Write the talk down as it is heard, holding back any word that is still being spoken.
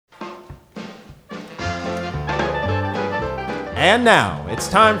And now, it's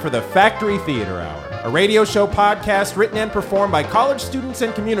time for the Factory Theater Hour, a radio show podcast written and performed by college students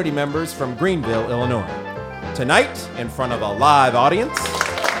and community members from Greenville, Illinois. Tonight, in front of a live audience,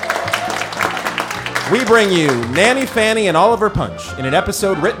 we bring you Nanny, Fanny, and Oliver Punch in an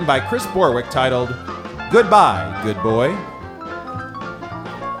episode written by Chris Borwick titled, Goodbye, Good Boy.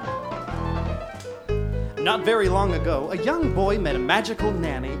 Not very long ago, a young boy met a magical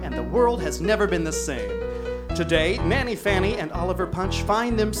nanny, and the world has never been the same. Today, Nanny, Fanny, and Oliver Punch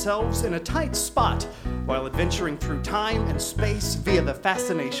find themselves in a tight spot while adventuring through time and space via the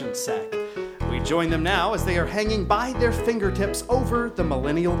fascination sack. We join them now as they are hanging by their fingertips over the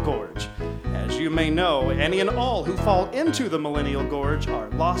Millennial Gorge. As you may know, any and all who fall into the Millennial Gorge are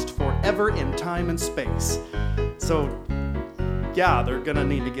lost forever in time and space. So, yeah, they're gonna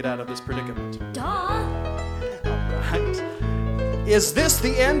need to get out of this predicament. Duh! Alright. Is this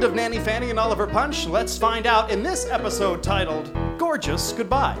the end of Nanny, Fanny, and Oliver Punch? Let's find out in this episode titled, Gorgeous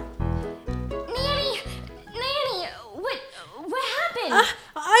Goodbye. Nanny, what happened?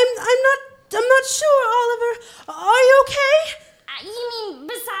 I'm not sure, Oliver. Are you okay? You mean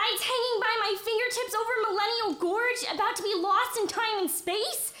besides hanging by my fingertips over Millennial Gorge, about to be lost in time and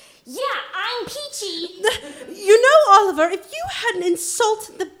space? Yeah, I'm peachy. You know, Oliver, if you hadn't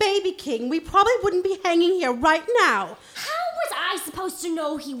insulted the baby king, we probably wouldn't be hanging here right now. How was I supposed to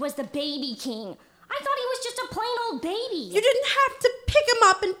know he was the baby king? I thought he was just a plain old baby. You didn't have to pick him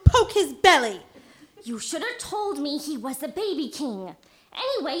up and poke his belly. You should have told me he was the baby king.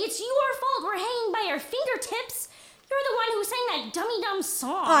 Anyway, it's your fault we're hanging by our fingertips. You're the one who sang that dummy-dumb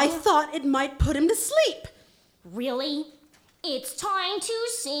song. I thought it might put him to sleep. Really? It's time to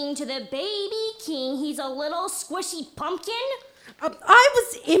sing to the baby king. He's a little squishy pumpkin. I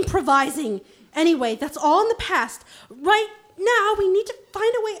was improvising. Anyway, that's all in the past. Right now, we need to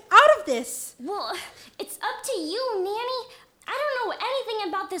find a way out of this. Well, it's up to you, Nanny. I don't know anything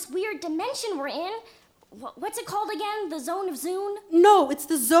about this weird dimension we're in. What's it called again? The Zone of Zoon? No, it's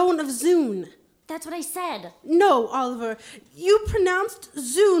the Zone of Zoon. That's what I said. No, Oliver. You pronounced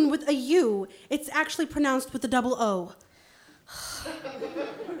Zoon with a U. It's actually pronounced with a double O.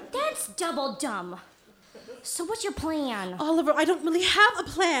 That's double dumb. So what's your plan? Oliver, I don't really have a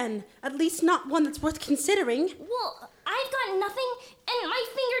plan. At least not one that's worth considering. Well, I've got nothing, and my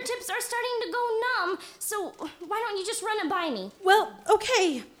fingertips are starting to go numb, so why don't you just run it by me? Well,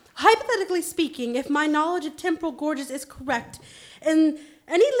 okay. Hypothetically speaking, if my knowledge of temporal gorges is correct, and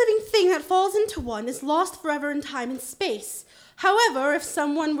any living thing that falls into one is lost forever in time and space. However, if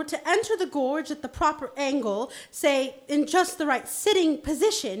someone were to enter the gorge at the proper angle, say, in just the right sitting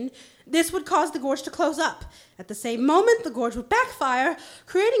position, this would cause the gorge to close up. At the same moment, the gorge would backfire,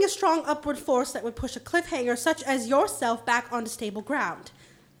 creating a strong upward force that would push a cliffhanger such as yourself back onto stable ground.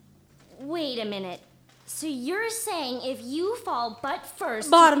 Wait a minute. So you're saying if you fall butt first...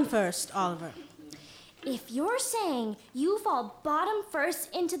 Bottom first, Oliver. If you're saying you fall bottom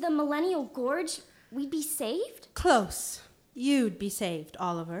first into the Millennial Gorge, we'd be saved? Close. You'd be saved,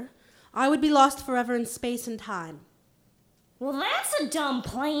 Oliver. I would be lost forever in space and time. Well, that's a dumb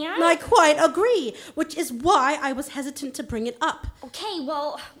plan. I quite agree, which is why I was hesitant to bring it up. Okay,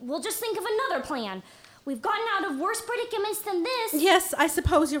 well, we'll just think of another plan. We've gotten out of worse predicaments than this. Yes, I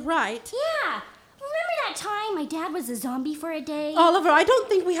suppose you're right. Yeah. Remember that time my dad was a zombie for a day? Oliver, I don't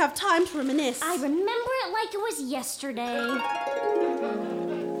think we have time to reminisce. I remember it like it was yesterday.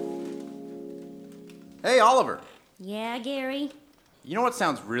 Hey, Oliver. Yeah, Gary? You know what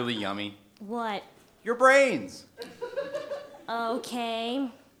sounds really yummy? What? Your brains. Okay.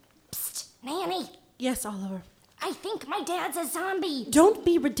 Psst, Nanny. Yes, Oliver. I think my dad's a zombie. Don't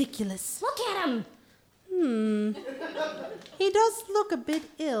be ridiculous. Look at him. He does look a bit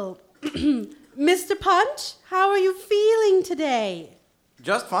ill. Mr. Punch, how are you feeling today?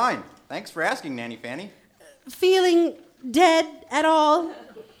 Just fine. Thanks for asking, Nanny Fanny. Feeling dead at all?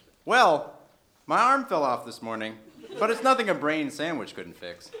 Well, my arm fell off this morning, but it's nothing a brain sandwich couldn't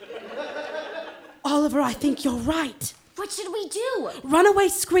fix. Oliver, I think you're right. What should we do? Run away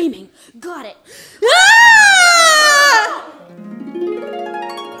screaming. Got it. Ah!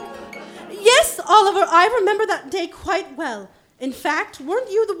 Yes, Oliver, I remember that day quite well. In fact, weren't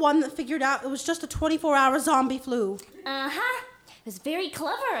you the one that figured out it was just a 24-hour zombie flu? Uh-huh. It was very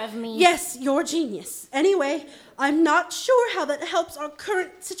clever of me. Yes, you're a genius. Anyway, I'm not sure how that helps our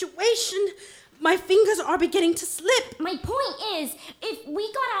current situation. My fingers are beginning to slip. My point is, if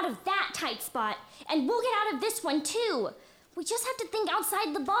we got out of that tight spot, and we'll get out of this one too. We just have to think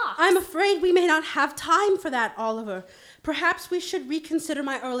outside the box. I'm afraid we may not have time for that, Oliver. Perhaps we should reconsider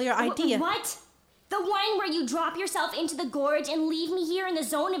my earlier idea. What? The one where you drop yourself into the gorge and leave me here in the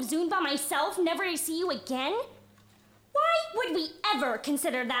Zone of Zoon by myself, never to see you again? Why would we ever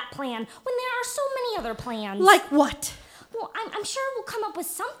consider that plan when there are so many other plans? Like what? Well, I'm sure we'll come up with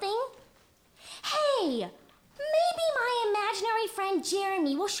something. Hey, maybe my imaginary friend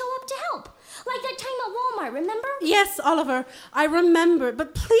Jeremy will show up to help. Like that time at Walmart, remember? Yes, Oliver, I remember,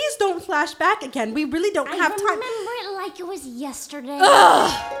 but please don't flash back again. We really don't have time. I remember it like it was yesterday.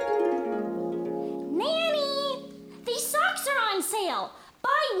 Nanny, these socks are on sale.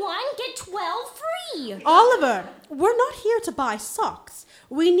 Buy one, get 12 free. Oliver, we're not here to buy socks.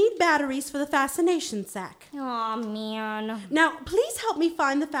 We need batteries for the fascination sack. Aw, man. Now, please help me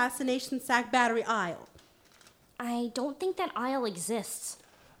find the fascination sack battery aisle. I don't think that aisle exists.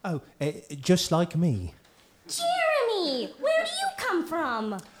 Oh, just like me. Jeremy, where do you come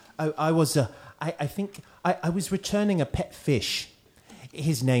from? I was returning a pet fish.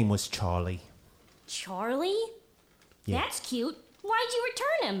 His name was Charlie. Charlie? Yeah. That's cute. Why'd you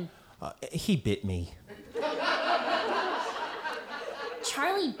return him? He bit me.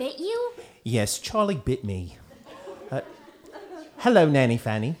 Charlie bit you? Yes, Charlie bit me. Hello, Nanny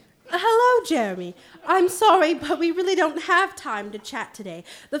Fanny. Hello, Jeremy. I'm sorry, but we really don't have time to chat today.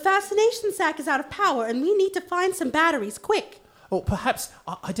 The fascination sack is out of power, and we need to find some batteries quick. Or perhaps,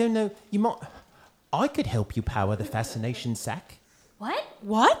 I don't know, I could help you power the fascination sack. What?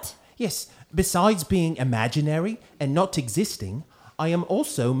 What? Yes, besides being imaginary and not existing, I am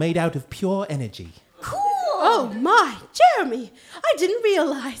also made out of pure energy. Cool! Oh, my, Jeremy, I didn't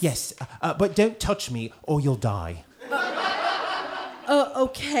realize. Yes, but don't touch me or you'll die.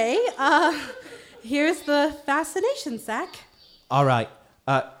 Okay, here's the fascination sack. All right,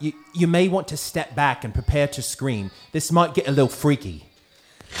 you may want to step back and prepare to scream. This might get a little freaky.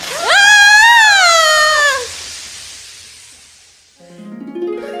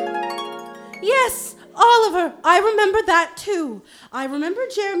 Yes, Oliver, I remember that too. I remember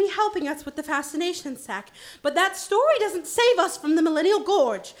Jeremy helping us with the fascination sack, but that story doesn't save us from the Millennial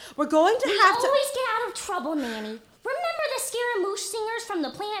Gorge. We're going to have to... We always get out of trouble, Nanny. Remember the Scaramouche singers from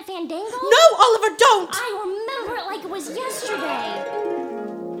the Planet Fandango? No, Oliver, don't! I remember it like it was yesterday.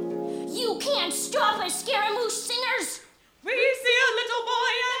 You can't stop us, Scaramouche singers! We see a little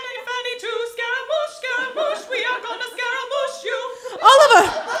boy and a Fanny too. Scaramouche, Scaramouche, we are gonna Scaramouche you. Oliver,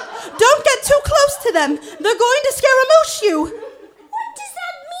 don't get too close to them. They're going to Scaramouche you. What does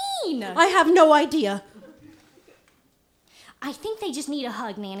that mean? I have no idea. I think they just need a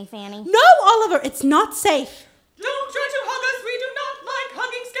hug, Nanny Fanny. No, Oliver, it's not safe. Don't try to hug us, we do not like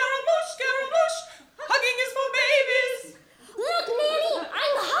hugging. Scaramouche, Scaramouche, hugging is for babies. Look, Nanny,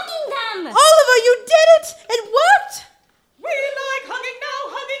 I'm hugging them! Oliver, you did it! It worked! We like hugging now,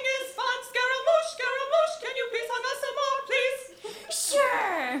 hugging is fun. Scaramouche, Scaramouche, can you please hug us some more, please?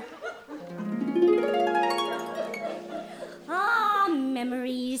 Sure. Ah,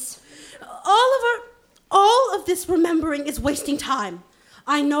 memories. Oliver, all of this remembering is wasting time.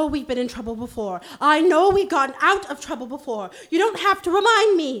 I know we've been in trouble before. I know we've gotten out of trouble before. You don't have to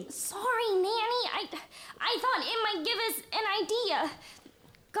remind me. Sorry, Nanny. I thought it might give us an idea.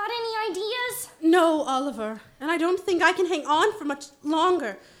 Got any ideas? No, Oliver, and I don't think I can hang on for much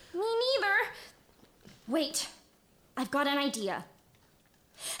longer. Me neither. Wait, I've got an idea.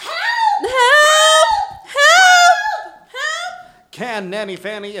 Help! Help! Help! Help! Can Nanny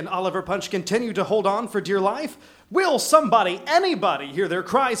Fanny and Oliver Punch continue to hold on for dear life? Will somebody, anybody, hear their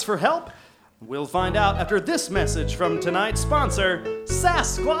cries for help? We'll find out after this message from tonight's sponsor,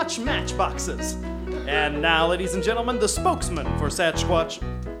 Sasquatch Matchboxes. And now, ladies and gentlemen, the spokesman for Sasquatch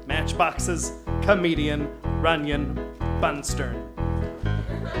Matchboxes, comedian Runyon Bunstern.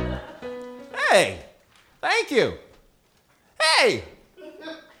 Hey, thank you. Hey,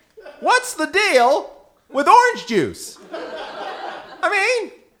 what's the deal with orange juice? I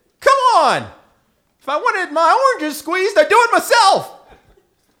mean, come on. If I wanted my oranges squeezed, I'd do it myself.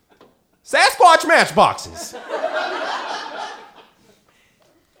 Sasquatch Matchboxes.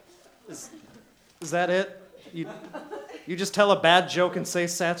 Is that it? You just tell a bad joke and say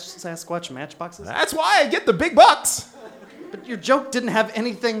Sasquatch Matchboxes? That's why I get the big bucks. But your joke didn't have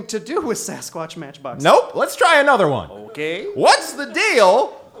anything to do with Sasquatch Matchboxes. Nope, let's try another one. Okay. What's the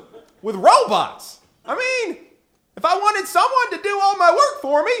deal with robots? I mean, if I wanted someone to do all my work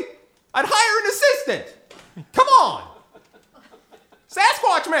for me, I'd hire an assistant. Come on.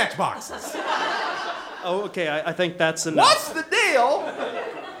 Sasquatch Matchboxes. Oh, okay, I think that's enough. What's the deal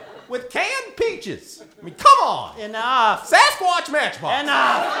with canned peaches? I mean, come on. Enough. Sasquatch Matchbox.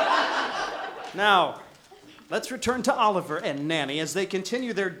 Enough. Now, let's return to Oliver and Nanny as they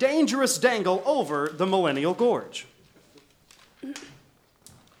continue their dangerous dangle over the Millennial Gorge.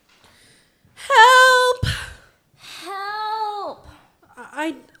 Help! Help!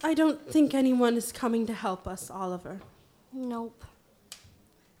 I don't think anyone is coming to help us, Oliver. Nope.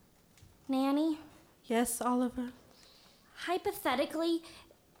 Nanny, Yes, Oliver? hypothetically,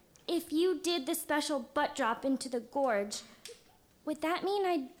 if you did the special butt drop into the gorge, would that mean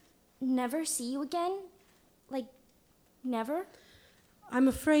I'd never see you again? Like, never? I'm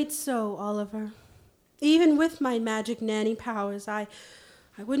afraid so, Oliver. Even with my magic nanny powers, I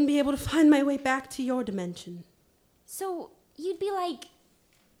wouldn't be able to find my way back to your dimension. So, you'd be like,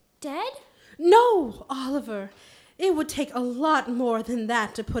 dead? No, Oliver. It would take a lot more than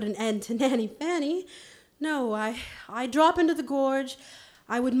that to put an end to Nanny Fanny. No, I drop into the gorge.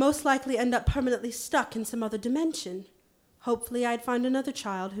 I would most likely end up permanently stuck in some other dimension. Hopefully I'd find another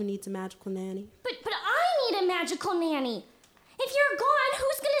child who needs a magical nanny. But I need a magical nanny. If you're gone,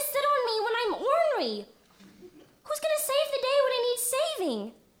 who's gonna sit on me when I'm ornery? Who's gonna save the day when it needs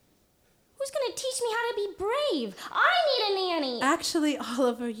saving? Who's gonna teach me how to be brave? I need a nanny. Actually,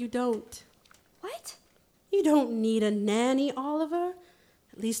 Oliver, you don't. What? You don't need a nanny, Oliver.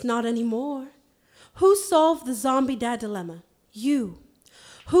 At least not anymore. Who solved the zombie dad dilemma? You.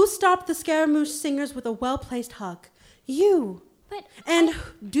 Who stopped the Scaramouche singers with a well-placed hug? You. But And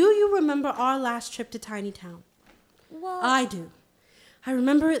do you remember our last trip to Tiny Town? well, I do. I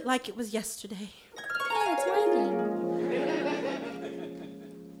remember it like it was yesterday. yeah, it's my thing.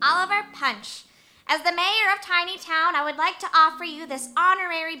 Oliver Punch. As the mayor of Tiny Town, I would like to offer you this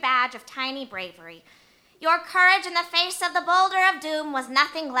honorary badge of tiny bravery. Your courage in the face of the boulder of doom was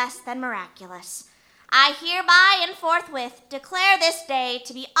nothing less than miraculous. I hereby and forthwith declare this day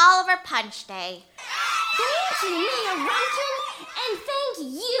to be Oliver Punch Day. Thank you, Mayor Rumpkin, and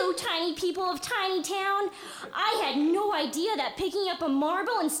thank you, tiny people of Tiny Town. I had no idea that picking up a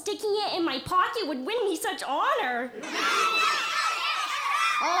marble and sticking it in my pocket would win me such honor.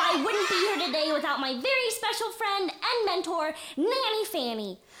 Oh, I wouldn't be here today without my very special friend and mentor, Nanny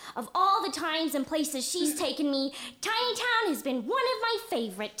Fanny. Of all the times and places she's taken me, Tiny Town has been one of my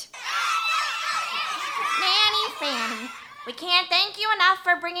favorite. Nanny Fanny, we can't thank you enough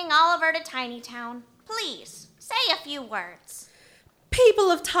for bringing Oliver to Tiny Town. Please, say a few words.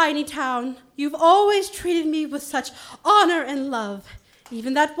 People of Tiny Town, you've always treated me with such honor and love.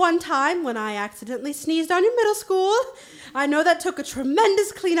 Even that one time when I accidentally sneezed on your middle school, I know that took a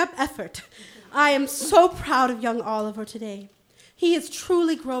tremendous cleanup effort. I am so proud of young Oliver today. He is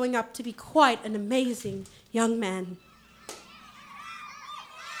truly growing up to be quite an amazing young man.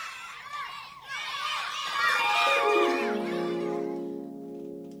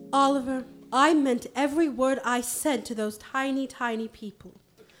 Oliver, I meant every word I said to those tiny, tiny people.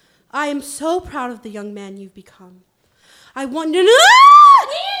 I am so proud of the young man you've become. I want to know.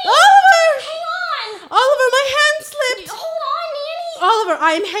 Oliver! Hang on! Oliver, my hand slipped. Hold on, Nanny! Oliver,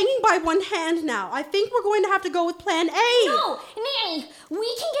 I am hanging by one hand now. I think we're going to have to go with plan A. No, Nanny,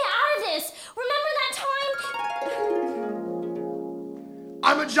 we can get out of this. Remember that time?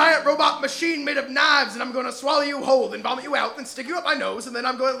 I'm a giant robot machine made of knives, and I'm going to swallow you whole, then vomit you out, then stick you up my nose, and then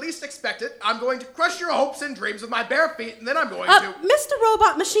I'm going to least expect it. I'm going to crush your hopes and dreams with my bare feet, and then I'm going to... Mr.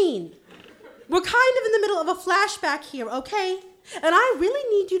 Robot Machine, we're kind of in the middle of a flashback here, okay? And I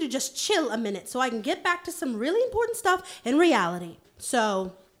really need you to just chill a minute so I can get back to some really important stuff in reality.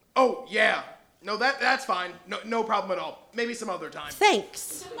 So... Oh, yeah. No, that's fine. No problem at all. Maybe some other time.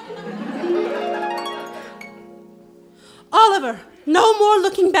 Thanks. Oliver, no more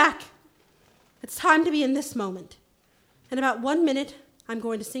looking back. It's time to be in this moment. In about 1 minute, I'm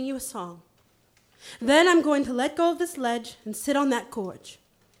going to sing you a song. Then I'm going to let go of this ledge and sit on that gorge.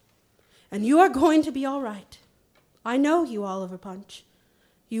 And you are going to be all right. I know you, Oliver Punch.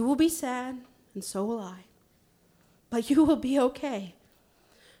 You will be sad, and so will I. But you will be okay.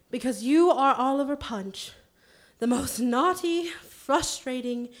 Because you are Oliver Punch, the most naughty,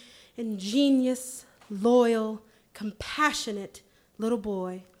 frustrating, ingenious, loyal, compassionate little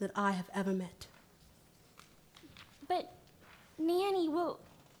boy that I have ever met. But, Nanny, will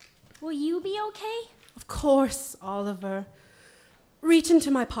you be okay? Of course, Oliver. Reach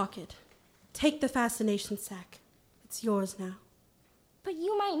into my pocket. Take the fascination sack. It's yours now. But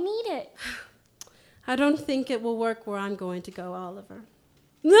you might need it. I don't think it will work where I'm going to go, Oliver.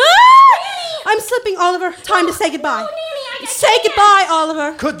 Ah! I'm slipping, Oliver. Time to say goodbye. No, Nanny, I Say can't. goodbye,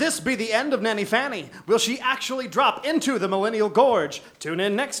 Oliver. Could this be the end of Nanny Fanny? Will she actually drop into the Millennial Gorge? Tune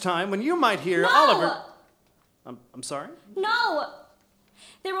in next time when you might hear No! Oliver... I'm sorry? No!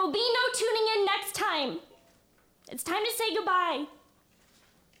 There will be no tuning in next time. It's time to say goodbye.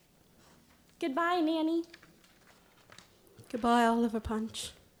 Goodbye, Nanny. Goodbye, Oliver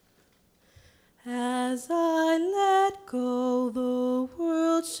Punch. As I let go, the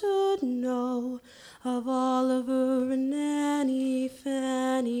world should know of Oliver and Nanny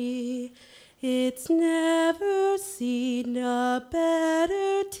Fanny. It's never seen a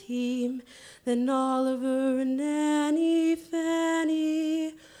better team than Oliver and Nanny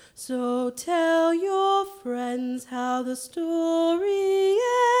Fanny. So tell your friends how the story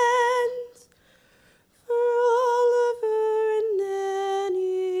ends for Oliver and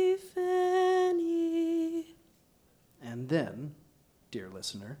Nanny Fanny. And then, dear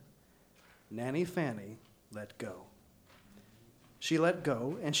listener, Nanny Fanny let go. She let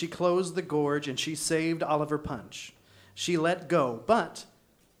go, and she closed the gorge, and she saved Oliver Punch. She let go, but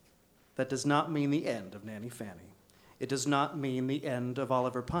that does not mean the end of Nanny Fanny. It does not mean the end of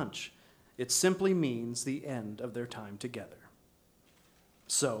Oliver Punch. It simply means the end of their time together.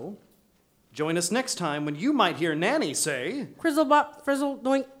 So, join us next time when you might hear Nanny say, Crizzle bop, frizzle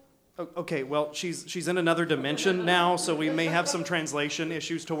doink. Okay, well, she's in another dimension now, so we may have some translation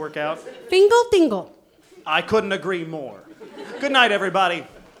issues to work out. Fingle dingle. I couldn't agree more. Good night, everybody.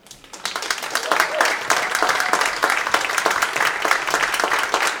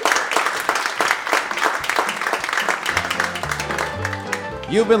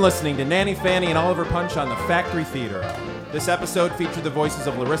 You've been listening to Nanny Fanny and Oliver Punch on the Factory Theater Hour. This episode featured the voices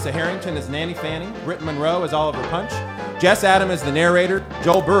of Larissa Harrington as Nanny Fanny, Britton Monroe as Oliver Punch, Jess Adam as the narrator,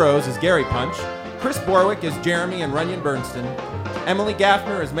 Joel Burrows as Gary Punch, Chris Borwick as Jeremy and Runyon Bernstein, Emily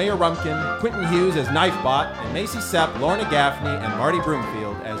Gaffner as Mayor Rumpkin, Quentin Hughes as Knifebot, and Macy Sepp, Lorna Gaffney, and Marty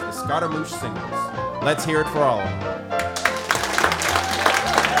Broomfield as the Scaramouche Singers. Let's hear it for all of them.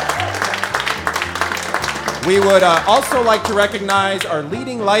 We would also like to recognize our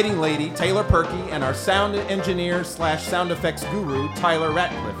leading lighting lady, Taylor Perkey, and our sound engineer / sound effects guru, Tyler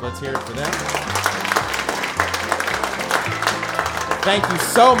Ratcliffe. Let's hear it for them. Thank you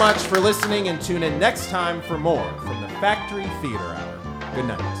so much for listening, and tune in next time for more from the Factory Theater Hour. Good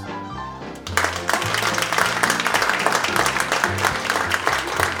night.